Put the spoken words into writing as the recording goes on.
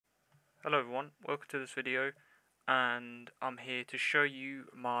Hello everyone, welcome to this video, and I'm here to show you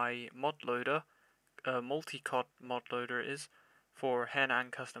my ModLoader, multi-COD ModLoader it is, for HEN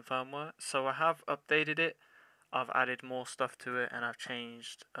and custom firmware. So I have updated it, I've added more stuff to it, and I've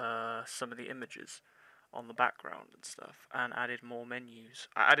changed some of the images on the background and stuff, and added more menus.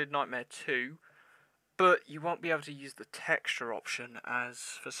 I added Nightmare 2, but you won't be able to use the texture option, as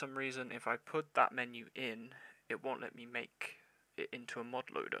for some reason if I put that menu in, it won't let me make it into a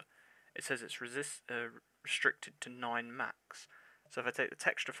ModLoader. It says it's restricted to 9 max. So if I take the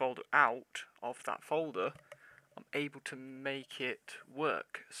texture folder out of that folder, I'm able to make it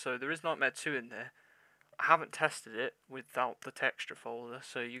work. So there is Nightmare 2 in there. I haven't tested it without the texture folder,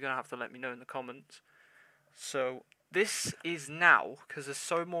 so you're going to have to let me know in the comments. So this is now, because there's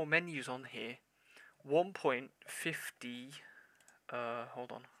so more menus on here, 1.50,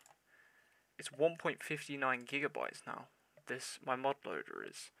 hold on. It's 1.59 gigabytes now, my mod loader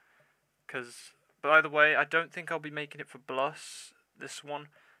is. Because, by the way, I don't think I'll be making it for BLES, this one.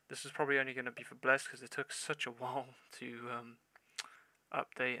 This is probably only going to be for BLES because it took such a while to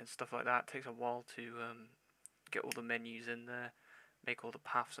update and stuff like that. It takes a while to get all the menus in there, make all the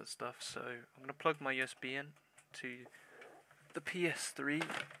paths and stuff. So I'm going to plug my USB in to the PS3.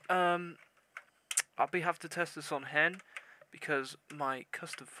 I'll have to test this on HEN because my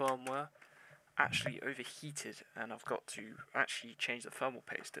custom firmware actually overheated and I've got to actually change the thermal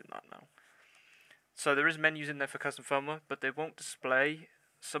paste in that now. So there is menus in there for custom firmware, but they won't display.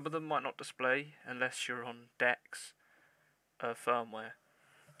 Some of them might not display unless you're on DeX firmware.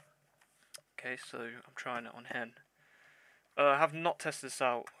 Okay, so I'm trying it on HEN. I have not tested this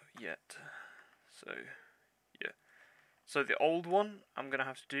out yet. So, yeah. So the old one I'm going to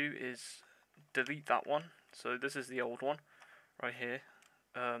have to do is delete that one. So this is the old one right here.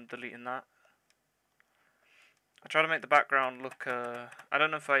 Deleting that. I try to make the background look, I don't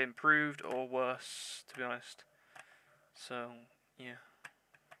know if I improved or worse, to be honest. So, yeah.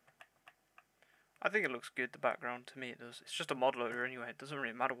 I think it looks good, the background, to me it does. It's just a mod loader anyway, it doesn't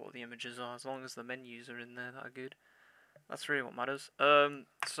really matter what the images are, as long as the menus are in there that are good. That's really what matters.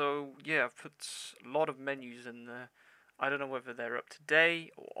 So, yeah, I've put a lot of menus in there. I don't know whether they're up to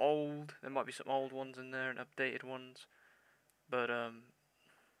date or old. There might be some old ones in there and updated ones. But,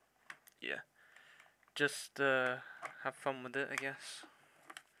 yeah. Just have fun with it, I guess.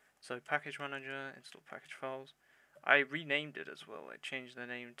 So package manager, install package files. I renamed it as well. I changed the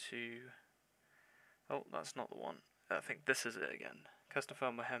name to, oh, that's not the one. I think this is it again. Custom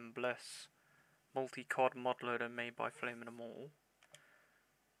firmware HEN BLES multi-COD ModLoader made by FlaMinG.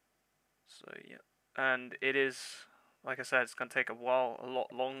 So yeah, and it is, like I said, it's gonna take a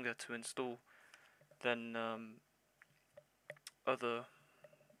lot longer to install than other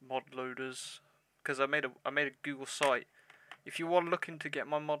mod loaders, because I made a Google site. If you are looking to get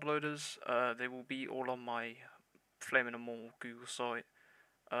my mod loaders, they will be all on my FlaMinG Google site.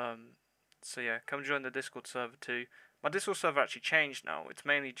 So yeah, come join the Discord server too. My Discord server actually changed now. It's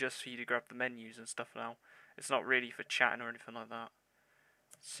mainly just for you to grab the menus and stuff now. It's not really for chatting or anything like that.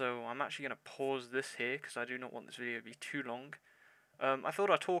 So I'm actually going to pause this here because I do not want this video to be too long. I thought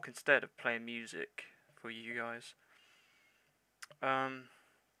I'd talk instead of playing music for you guys.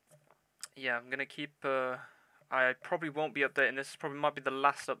 Yeah, I'm going to keep... I probably won't be updating this. Probably might be the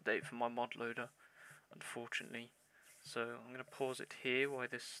last update for my mod loader, unfortunately. So I'm going to pause it here while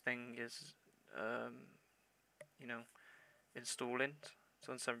this thing is, you know, installing. It's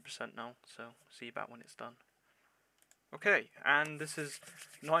on 7% now, so see you back when it's done. Okay, and this is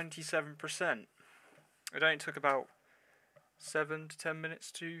 97%. It only took about 7 to 10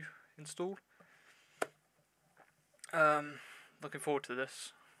 minutes to install. Looking forward to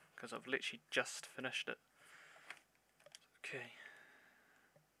this, because I've literally just finished it. Okay.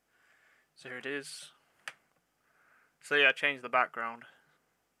 So here it is. So yeah, I changed the background.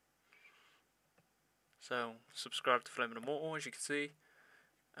 So subscribe to FlaMinG, as you can see.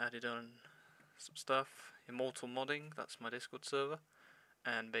 Added on some stuff. Immortal Modding, that's my Discord server.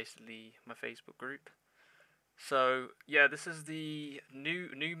 And basically my Facebook group. So yeah, this is the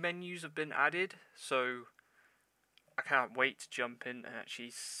new menus have been added. So I can't wait to jump in and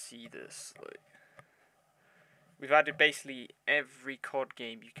actually see this. Like, we've added basically every COD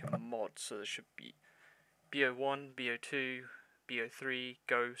game you can mod. So there should be BO1, BO2, BO3,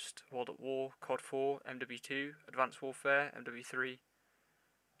 Ghost, World at War, COD 4, MW2, Advanced Warfare, MW3.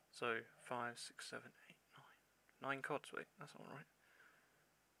 So 5, 6, 7, 8, 9. 9 CODs, wait, that's not right.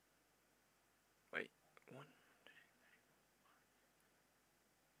 Wait, 1, 2,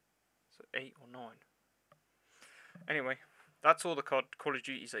 3, so 8 or 9. Anyway, that's all the Call of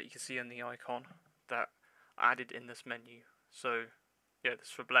Duties that you can see on the icon that I added in this menu. So Yeah, this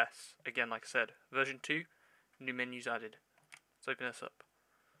is for BLES. Again, like I said, version 2, new menus added. Let's open this up.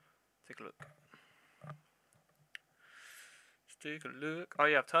 Take a look. Let's take a look. Oh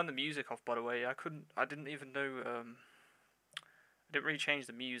yeah, I've turned the music off, by the way. I didn't even know, I didn't really change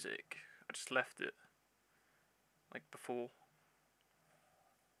the music. I just left it like before.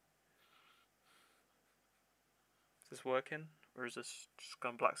 Is this working? Or is this just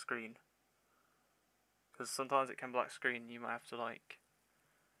gone black screen? Because sometimes it can black screen, you might have to like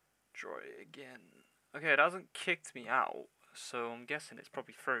draw it again. Okay, it hasn't kicked me out, so I'm guessing it's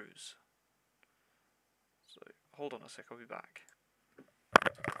probably froze. So hold on a sec, I'll be back.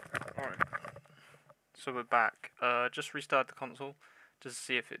 Alright. So we're back. Just restart the console just to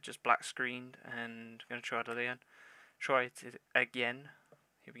see if it just black screened, and I'm gonna try it again. Try it again.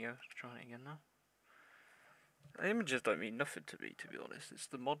 Here we go. Try it again now. The images don't mean nothing to me, to be honest. It's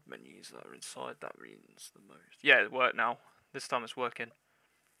the mod menus that are inside that means the most. Yeah, it worked now. This time it's working.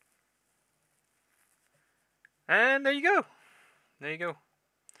 And there you go. There you go.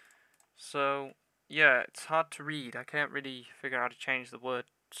 So, yeah, it's hard to read. I can't really figure out how to change the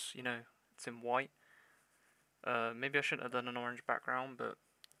words. You know, it's in white. Maybe I shouldn't have done an orange background, but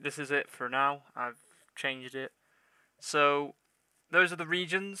this is it for now. I've changed it. So, those are the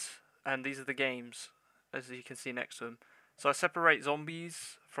regions, and these are the games, as you can see next to them. So I separate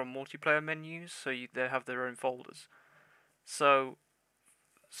zombies from multiplayer menus, so they have their own folders. So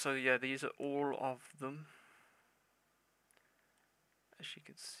yeah, these are all of them, as you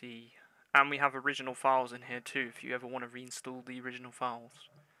can see. And we have original files in here too, if you ever want to reinstall the original files.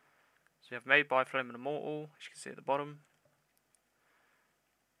 So you have made by FlaMinG Immortal, as you can see at the bottom.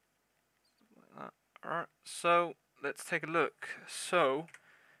 Like that. Alright, so let's take a look. So,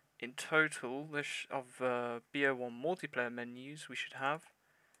 in total, of BO1 multiplayer menus we should have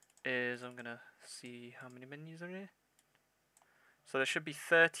is, I'm gonna see how many menus are here. So there should be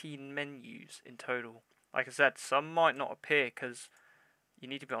 13 menus in total. Like I said, some might not appear because you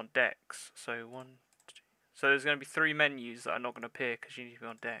need to be on decks. So so there's going to be 3 menus that are not going to appear because you need to be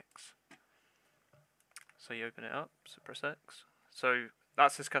on decks. So you open it up, so press X. So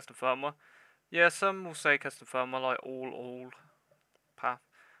that's this custom firmware. Yeah, some will say custom firmware, like all path.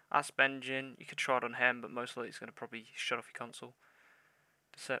 Asp engine, you could try it on HEN, but most likely it's going to probably shut off your console.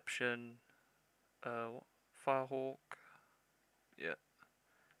 Deception, Firehawk, yeah.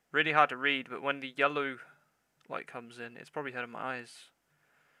 Really hard to read, but when the yellow light comes in, it's probably ahead of my eyes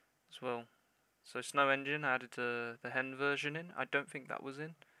as well. So Snow Engine, I added the HEN version in. I don't think that was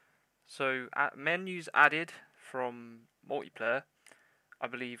in. So menus added from multiplayer, I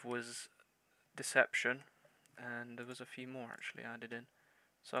believe, was Deception, and there was a few more actually added in.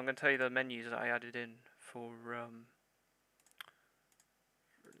 So I'm going to tell you the menus that I added in for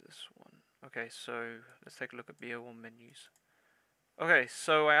this one. Okay, so let's take a look at BO1 menus. Okay,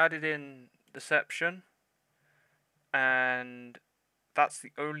 so I added in Deception, and that's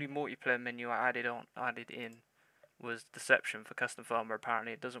the only multiplayer menu I added in was Deception for custom firmware.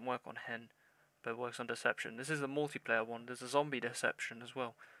 Apparently it doesn't work on HEN, but it works on Deception. This is the multiplayer one. There's a zombie Deception as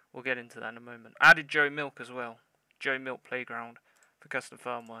well. We'll get into that in a moment. Added Joe Milk as well. Joe Milk Playground for custom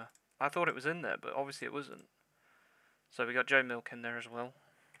firmware. I thought it was in there, but obviously it wasn't. So we got Joe Milk in there as well.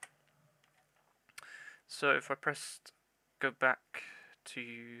 So if I go back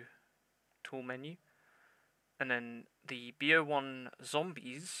to tool menu, and then the BO1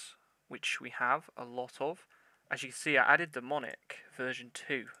 zombies, which we have a lot of. As you can see, I added Demonic version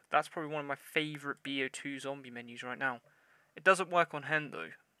 2. That's probably one of my favourite BO2 zombie menus right now. It doesn't work on HEN though.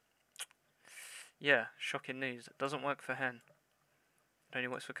 Yeah, shocking news. It doesn't work for HEN. It only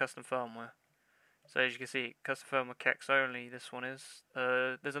works for custom firmware. So as you can see, custom firmware kex only, this one is.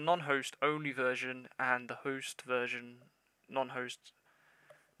 There's a non-host only version and the host version, non-host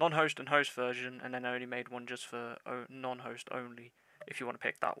and host version, and then I only made one just for non-host only, if you want to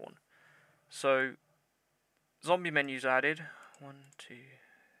pick that one. So, zombie menus added, 1, 2,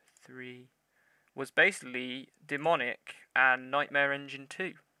 3, was basically Demonic and Nightmare Engine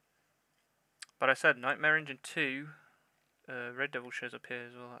 2. But I said Nightmare Engine 2, Red Devil shows up here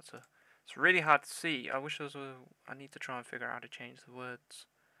as well. It's really hard to see. I wish I need to try and figure out how to change the words.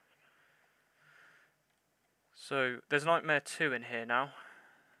 So there's Nightmare 2 in here now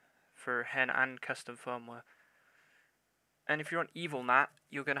for HEN and custom firmware. And if you're on EvilNat,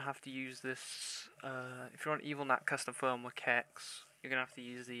 you're gonna have to use this. If you're on EvilNat custom firmware kex, you're gonna have to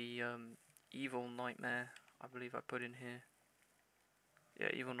use the Evil Nightmare. I believe I put in here. Yeah,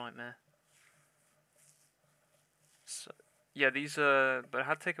 Evil Nightmare. So yeah, these but I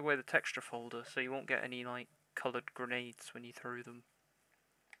had to take away the texture folder, so you won't get any like coloured grenades when you throw them.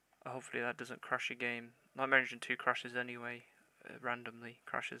 Hopefully that doesn't crash your game. Nightmare Engine 2 crashes anyway randomly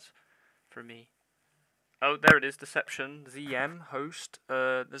crashes for me. Oh, there it is. Deception ZM host.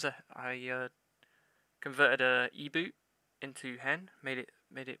 I converted a eboot into HEN. Made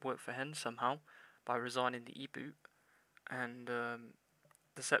it work for HEN somehow by resigning the eboot, and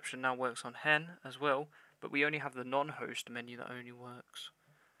Deception now works on HEN as well. But we only have the non-host menu that only works,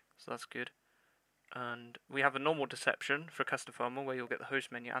 so that's good. And we have a normal Deception for custom firmware where you'll get the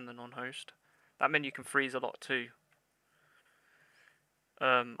host menu and the non-host. That menu can freeze a lot too.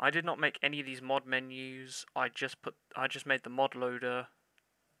 I did not make any of these mod menus. I just made the ModLoader,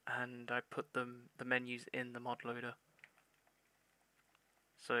 and I put the menus in the ModLoader.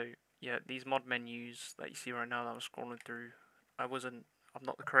 So yeah, these mod menus that you see right now that I'm scrolling through, I'm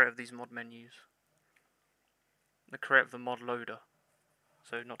not the creator of these mod menus. The creator of the ModLoader.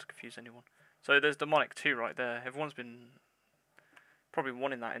 So not to confuse anyone. So there's Demonic 2 right there. Everyone's been probably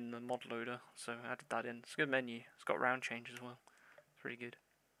wanting that in the ModLoader, so I added that in. It's a good menu. It's got round change as well. Pretty good.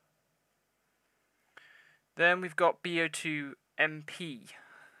 Then we've got BO2 MP,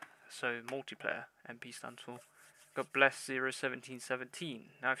 so multiplayer. MP stands for. Got BLES 01717.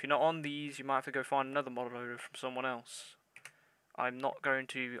 Now, if you're not on these, you might have to go find another ModLoader from someone else. I'm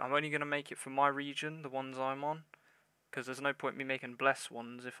only going to make it for my region, the ones I'm on, because there's no point me making BLES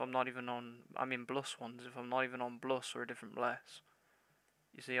ones if I'm not even on. BLUS ones if I'm not even on BLUS or a different BLES.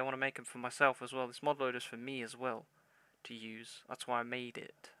 You see, I want to make them for myself as well. This ModLoader's for me as well to use. That's why I made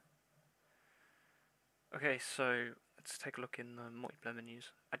it. Okay, so let's take a look in the multiplayer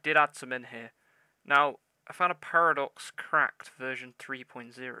menus. I did add some in here. Now, I found a Paradox Cracked version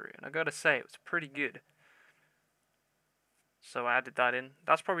 3.0, and I gotta say, it was pretty good. So I added that in.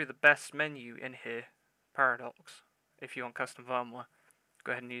 That's probably the best menu in here, Paradox. If you want custom firmware,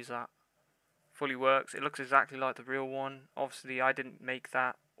 go ahead and use that. Fully works. It looks exactly like the real one. Obviously, I didn't make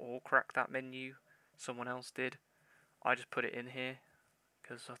that or crack that menu. Someone else did. I just put it in here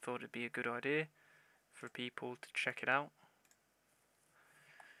because I thought it'd be a good idea for people to check it out.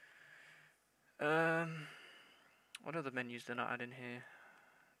 What other menus did I add in here?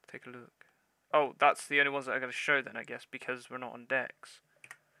 Take a look. Oh, that's the only ones that I'm going to show then, I guess, because we're not on decks.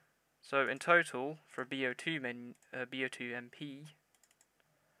 So in total, for BO2 MP,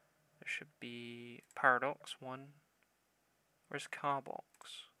 there should be Paradox 1. Where's Carbox?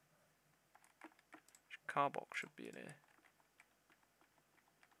 Carbox should be in here.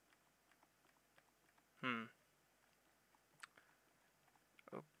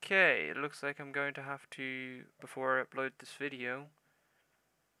 Okay, it looks like I'm going to have to, before I upload this video,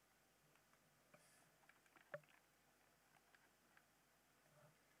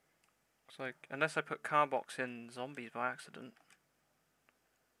 looks like, unless I put Carbox in zombies by accident.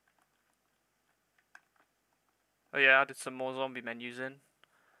 Oh yeah, I added some more zombie menus in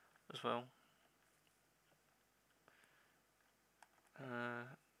as well.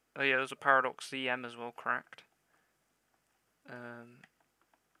 Oh yeah, there's a Paradox CM as well, cracked.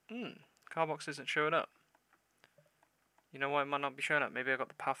 Carbox isn't showing up. You know why it might not be showing up? Maybe I got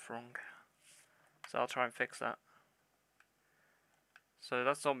the path wrong. So I'll try and fix that. So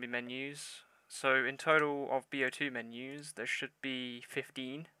that's zombie menus. So in total of BO2 menus, there should be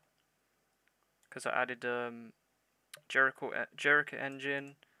 15. Because I added Jericho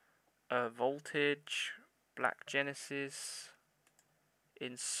Engine, Voltage, Black Genesis,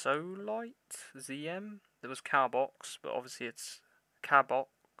 Insolite, ZM. There was Carbox, but obviously it's Carbox,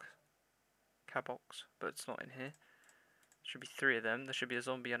 but it's not in here. There should be 3 of them. There should be a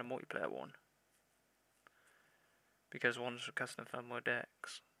zombie and a multiplayer one, because one's for custom firmware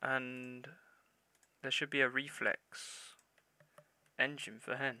decks. And there should be a Reflex engine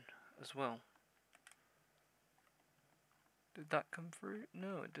for HEN as well. Did that come through?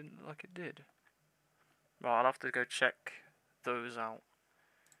 No, it didn't look like it did. Right, I'll have to go check those out.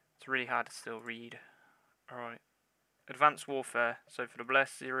 It's really hard to still read. Alright. Advanced Warfare. So for the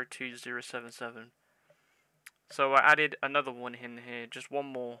BLES 02077. So I added another one in here, just one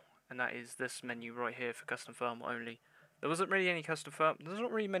more, and that is this menu right here for custom firmware only. There wasn't really any custom firmware. There's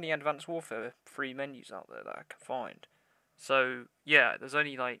not really many Advanced Warfare free menus out there that I can find. So yeah, there's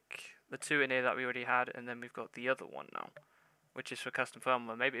only like the 2 in here that we already had, and then we've got the other one now, which is for custom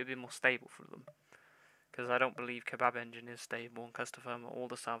firmware. Maybe it'd be more stable for them, because I don't believe Kebab Engine is stable in custom firmware or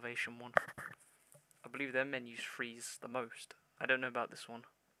the Salvation one. I believe their menus freeze the most. I don't know about this one.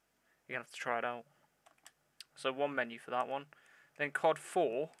 You're gonna have to try it out. So 1 menu for that one. Then COD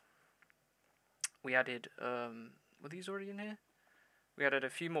 4, we added, were these already in here? We added a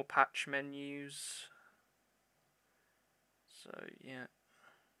few more patch menus. So yeah,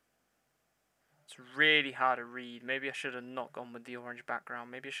 it's really hard to read. Maybe I should have not gone with the orange background.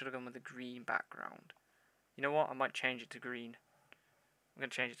 Maybe I should have gone with the green background. You know what? I might change it to green. I'm going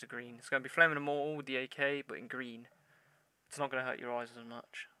to change it to green. It's going to be Flaming Immortal with the AK, but in green. It's not going to hurt your eyes as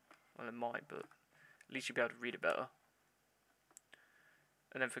much. Well, it might, but at least you'll be able to read it better.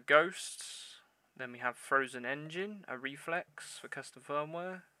 And then for ghosts, then we have Frozen Engine, a Reflex for custom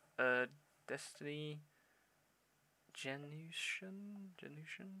firmware, Destiny, Genution.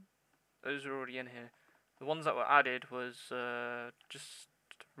 Those are already in here. The ones that were added was just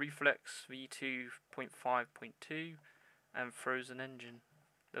Reflex V2.5.2 and Frozen Engine.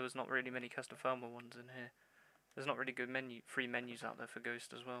 There was not really many custom firmware ones in here. There's not really good free menus out there for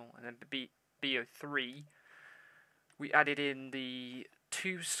Ghost as well. And then BO3, we added in the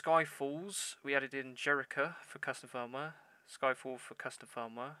 2 Skyfalls. We added in Jericho for custom firmware, Skyfall for custom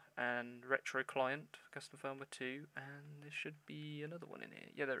firmware, and Retro Client for custom firmware 2. And there should be another one in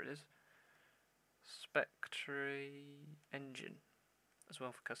here. Yeah, there it is. Spectre Engine as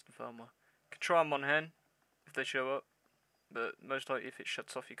well for custom firmware. You can try them on HEN if they show up, but most likely if it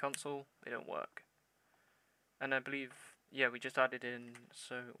shuts off your console, they don't work. And I believe, yeah, we just added in,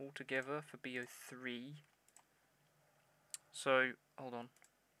 so altogether for BO3. So, hold on.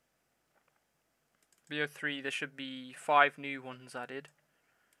 BO3, there should be 5 new ones added.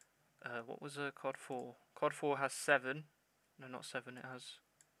 What was COD 4? COD 4 has 7. No, not 7, it has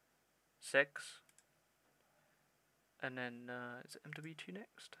 6. And then, is it MW2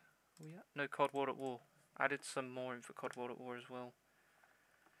 next? Oh, yeah. No, COD World at War. Added some more in for COD World at War as well.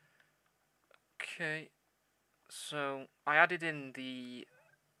 Okay. So, I added in the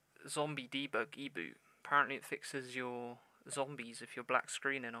zombie debug e-boot. Apparently it fixes your zombies if you're black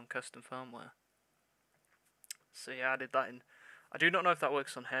screening on custom firmware. So yeah, I added that in. I do not know if that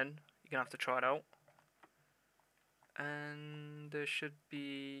works on HEN. You're going to have to try it out. And there should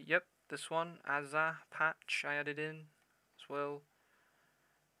be, yep, this one, Azza patch I added in as well.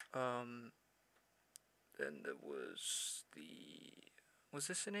 Then there was was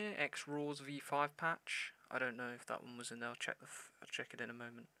this in here? X Raws V5 patch. I don't know if that one was in there. I'll check it in a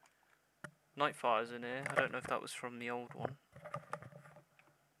moment. Nightfire's in here. I don't know if that was from the old one.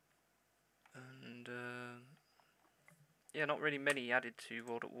 And yeah, not really many added to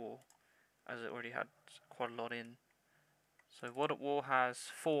World at War, as it already had quite a lot in. So World at War has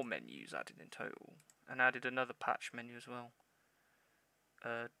 4 menus added in total, and added another patch menu as well.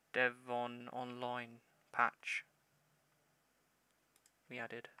 Dev on Online patch we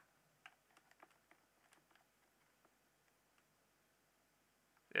added.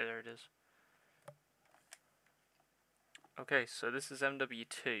 Yeah, there it is. Okay, so this is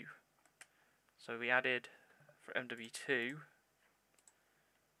MW2. So we added for MW2,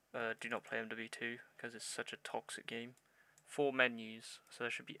 do not play MW2 because it's such a toxic game. 4 menus. So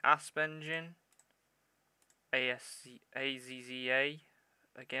there should be ASP Engine, AZZA,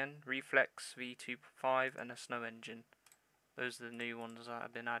 again, Reflex V2.5, and a Snow Engine. Those are the new ones that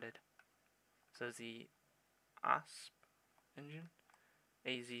have been added. So there's the ASP Engine,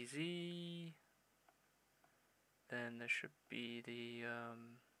 AZZ, then there should be the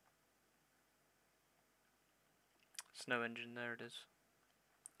Snow Engine, there it is.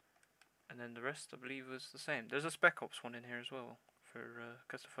 And then the rest I believe was the same. There's a Spec Ops one in here as well for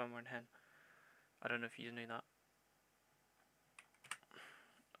custom firmware and HEN. I don't know if you knew that.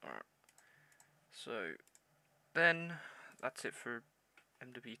 Alright. So then that's it for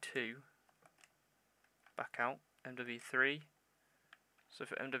MW2. Back out. MW3. So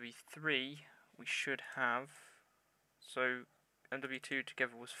for MW3 we should have, so MW2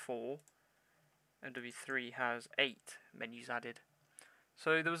 together was 4. MW3 has 8 menus added.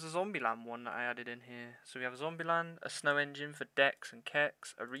 So there was a Zombieland one that I added in here. So we have a Zombieland, a Snow Engine for Dex and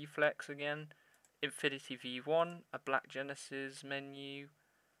Kex, a Reflex again, Infinity V1, a Black Genesis menu,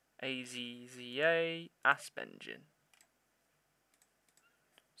 AZZA, ASP Engine.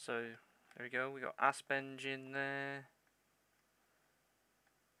 So there we go, we got ASP Engine there.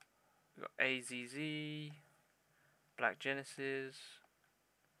 We got AZZ, Black Genesis,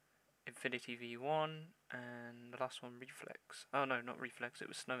 Infinity V1, and the last one Reflex. Oh no, not Reflex, it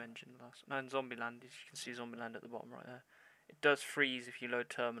was Snow Engine the last. No, and Zombieland, as you can see Zombieland at the bottom right there. It does freeze if you load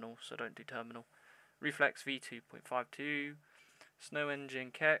terminal, so don't do terminal. Reflex V2.52, Snow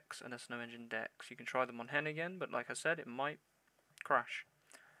Engine Kex, and a Snow Engine Dex. You can try them on HEN again, but like I said, it might crash.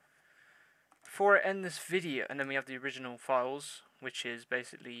 Before I end this video, and then we have the original files, which is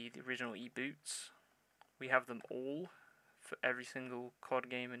basically the original e-boots. We have them all for every single COD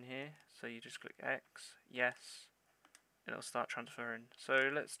game in here. So you just click X, yes, and it'll start transferring. So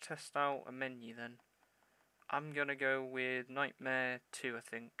let's test out a menu then. I'm gonna go with Nightmare 2, I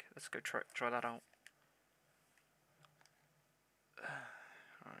think. Let's go try that out.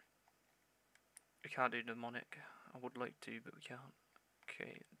 Alright. We can't do mnemonic. I would like to, but we can't.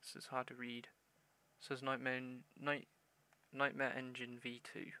 Okay, this is hard to read. It says Nightmare Engine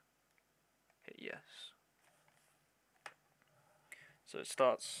V2. Hit yes. So it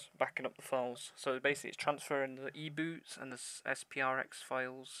starts backing up the files. So basically it's transferring the eboots and the SPRX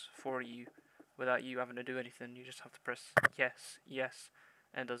files for you without you having to do anything. You just have to press yes, yes,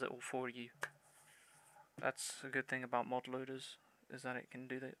 and it does it all for you. That's a good thing about ModLoaders, is that it can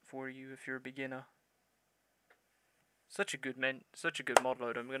do that for you if you're a beginner. Such a good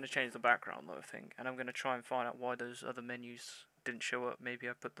ModLoader. I'm going to change the background though, I think, and I'm going to try and find out why those other menus didn't show up. Maybe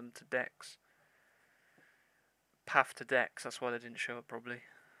I put them to decks. Path to decks, that's why they didn't show up probably.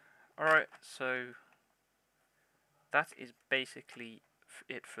 Alright, so that is basically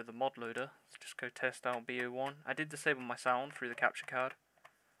it for the ModLoader. Let's just go test out BO1. I did disable my sound through the capture card.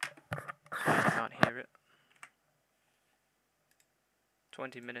 I can't hear it.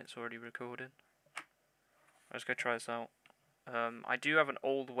 20 minutes already recorded. Let's go try this out. I do have an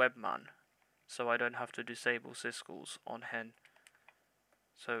old webman, so I don't have to disable syscalls on HEN.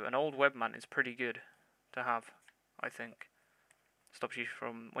 So an old webman is pretty good to have, I think. Stops you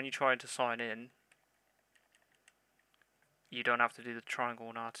from, when you try to sign in, you don't have to do the triangle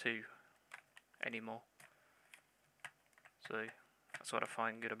on R2 anymore. So that's what I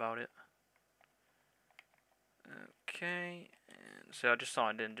find good about it. Okay, and so I just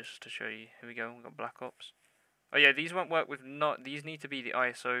signed in just to show you. Here we go, we've got Black Ops. Oh yeah, these won't work with these need to be the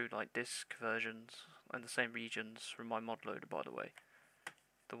ISO like disk versions and the same regions from my ModLoader, by the way.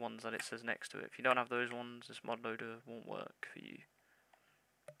 The ones that it says next to it. If you don't have those ones, this ModLoader won't work for you.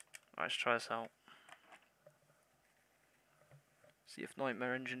 Alright, let's try this out. See if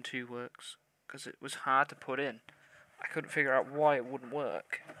Nightmare Engine 2 works, because it was hard to put in. I couldn't figure out why it wouldn't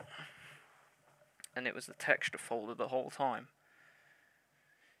work. And it was the texture folder the whole time.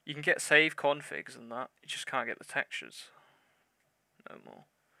 You can get save configs and that, you just can't get the textures. No more.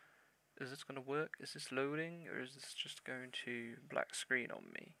 Is this going to work? Is this loading, or is this just going to black screen on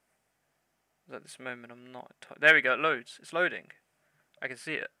me? At this moment I'm not... There we go, it loads. It's loading. I can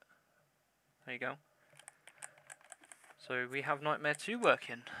see it. There you go. So we have Nightmare 2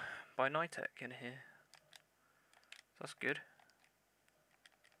 working by Nitec in here. That's good.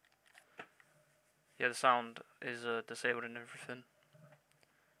 Yeah, the sound is disabled and everything.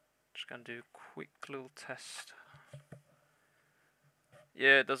 Just gonna do a quick little test.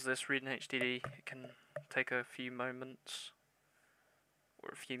 Yeah, it does this reading HDD. It can take a few moments or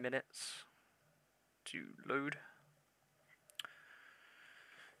a few minutes to load.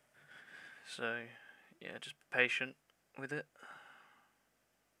 So yeah, just be patient with it.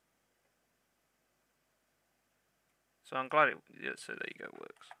 So I'm glad it. Yeah, so there you go,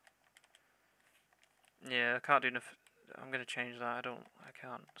 works. Yeah, I can't do enough. I'm gonna change that. I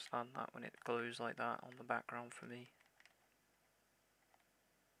can't stand that when it glows like that on the background for me.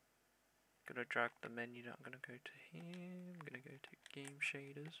 Gonna drag the menu. I'm gonna go to here. I'm gonna go to game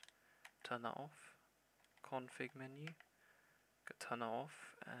shaders. Turn that off. Config menu. Turn that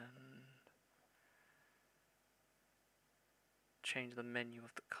off and change the menu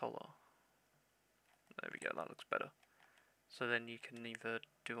of the color. There we go. That looks better. So then you can either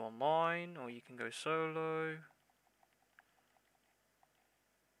do online or you can go solo.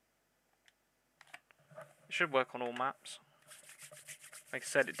 It should work on all maps. Like I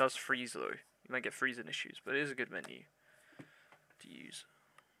said, it does freeze though. You might get freezing issues, but it is a good menu to use.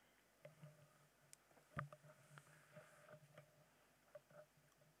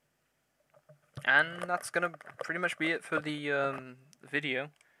 And that's gonna pretty much be it for the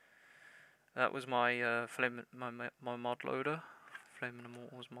video. That was my my ModLoader, FlaMinG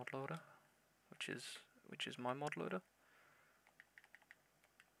Immortals ModLoader, which is my ModLoader.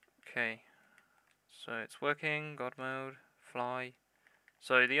 Okay, so it's working. God mode, fly.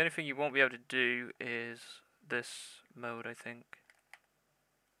 So the only thing you won't be able to do is this mode, I think.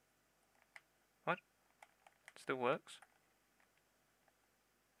 What? It still works?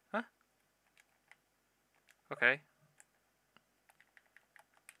 Huh? Okay.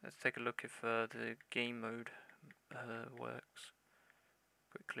 Let's take a look if the game mode works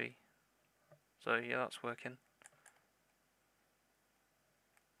quickly. So yeah, that's working.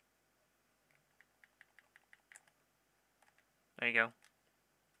 There you go.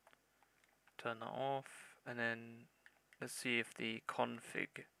 Turn that off, and then let's see if the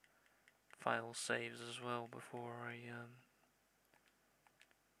config file saves as well before I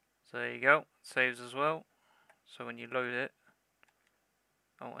So there you go, it saves as well. So when you load it,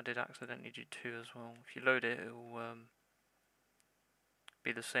 oh, I did accidentally do 2 as well. If you load it, it will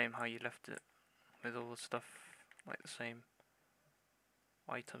be the same how you left it, with all the stuff like the same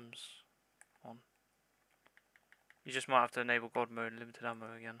items on. You just might have to enable God mode and limited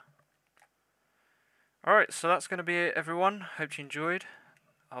ammo again. Alright, so that's going to be it, everyone. Hope you enjoyed.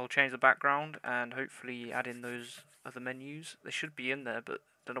 I'll change the background and hopefully add in those other menus. They should be in there, but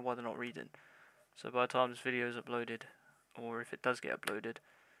don't know why they're not reading. So by the time this video is uploaded, or if it does get uploaded,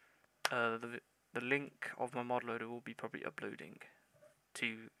 the link of my ModLoader will be probably uploading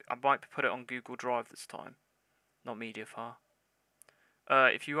to... I might put it on Google Drive this time, not MediaFire.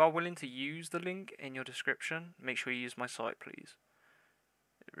 If you are willing to use the link in your description, make sure you use my site, please.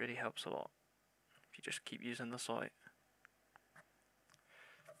 It really helps a lot if you just keep using the site.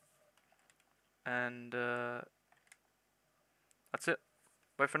 And that's it.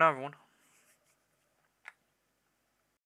 Bye for now, everyone.